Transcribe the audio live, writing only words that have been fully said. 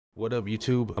What up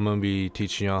YouTube? I'm gonna be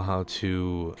teaching y'all how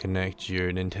to connect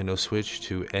your Nintendo Switch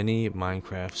to any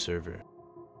Minecraft server.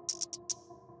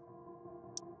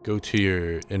 Go to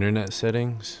your internet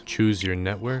settings, choose your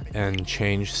network, and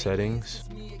change settings.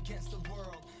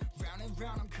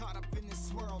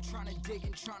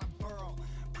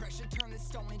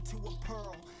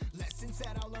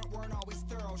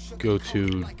 Go to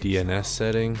DNS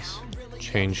settings,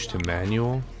 change to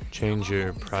manual, change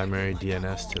your primary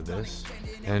DNS to this,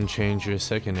 and change your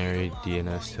secondary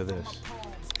DNS to this.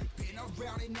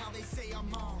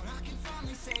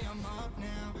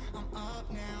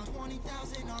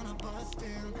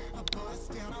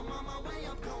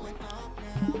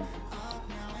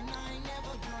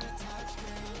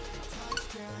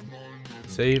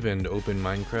 Save and open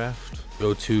Minecraft.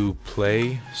 Go to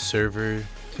play, server,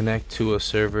 connect to a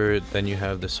server, then you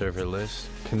have the server list.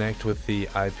 Connect with the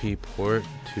IP port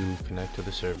to connect to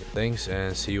the server. Thanks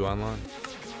and see you online.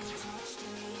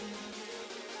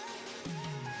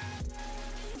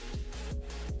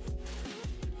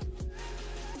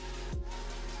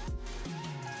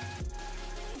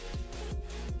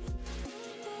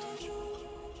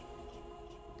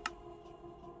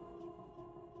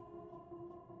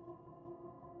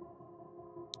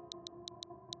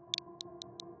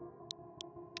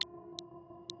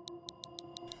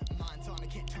 Mine's on, I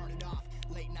can't turn it off.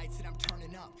 Late nights and I'm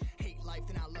turning up. Hate life,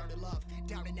 then I learn to love.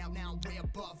 Down and out now, way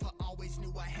above. I always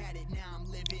knew I had it. Now I'm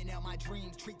living out my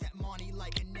dreams. Treat that money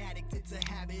like an addict. It's a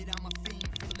habit, I'm a fiend.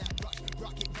 Feeling that rush.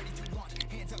 Rocket ready to launch.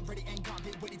 Hands up, ready and gone.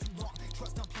 Been waiting too long.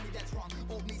 Trust on plenty, that's wrong.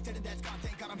 Old me's dead and that's gone.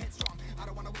 Thank God I'm headstrong. I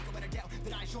don't wanna wake up in a doubt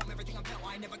that I show them everything I'm about.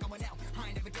 I ain't never going out. I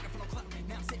ain't never getting for no clout.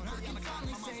 Now I'm sitting really on the ground.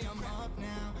 Say I'm up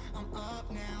now. I'm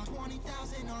up now.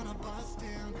 20,000 on a bus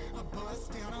down. A bus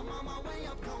down. I'm on my way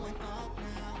up, going up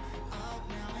now. Up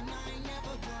now. And I ain't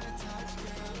never gonna touch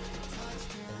down. Touch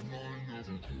down.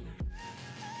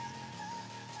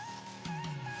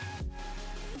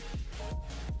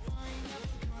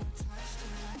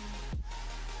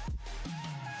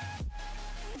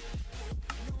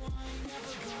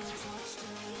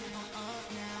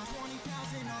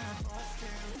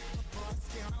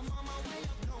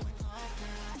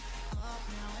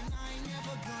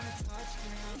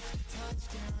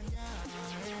 Touchdown,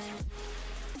 yeah.